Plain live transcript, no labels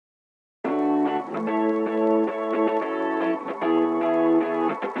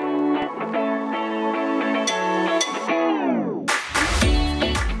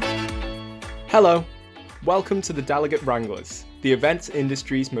Hello, welcome to the Delegate Wranglers, the events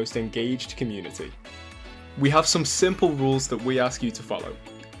industry's most engaged community. We have some simple rules that we ask you to follow.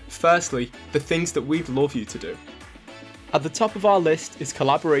 Firstly, the things that we'd love you to do. At the top of our list is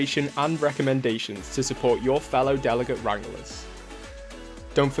collaboration and recommendations to support your fellow Delegate Wranglers.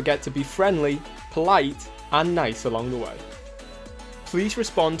 Don't forget to be friendly, polite, and nice along the way. Please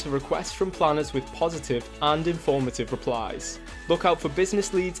respond to requests from planners with positive and informative replies. Look out for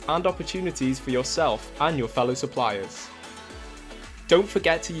business leads and opportunities for yourself and your fellow suppliers. Don't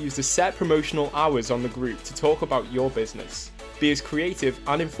forget to use the set promotional hours on the group to talk about your business. Be as creative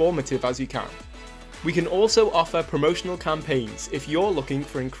and informative as you can. We can also offer promotional campaigns if you're looking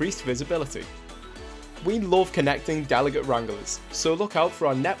for increased visibility. We love connecting Delegate Wranglers, so look out for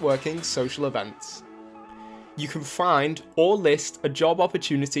our networking social events. You can find or list a job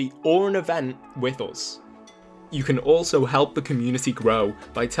opportunity or an event with us. You can also help the community grow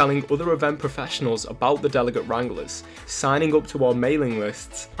by telling other event professionals about the Delegate Wranglers, signing up to our mailing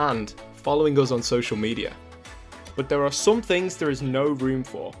lists, and following us on social media. But there are some things there is no room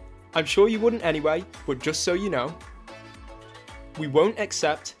for. I'm sure you wouldn't anyway, but just so you know. We won't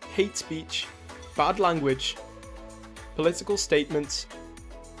accept hate speech, bad language, political statements,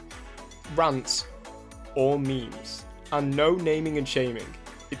 rants, or memes, and no naming and shaming.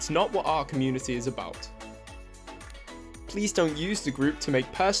 It's not what our community is about. Please don't use the group to make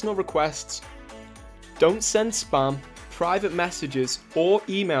personal requests. Don't send spam, private messages, or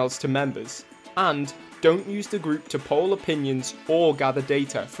emails to members. And don't use the group to poll opinions or gather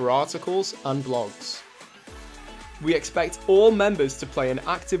data for articles and blogs. We expect all members to play an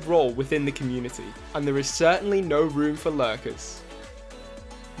active role within the community, and there is certainly no room for lurkers.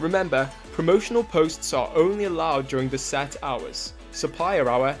 Remember, promotional posts are only allowed during the set hours, supplier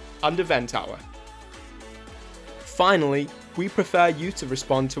hour and event hour. Finally, we prefer you to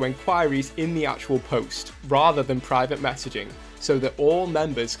respond to enquiries in the actual post, rather than private messaging, so that all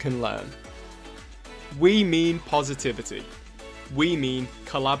members can learn. We mean positivity. We mean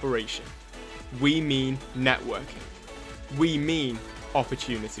collaboration. We mean networking. We mean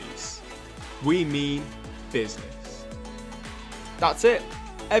opportunities. We mean business. That's it.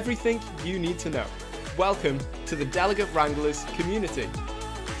 Everything you need to know. Welcome to the Delegate Wranglers community.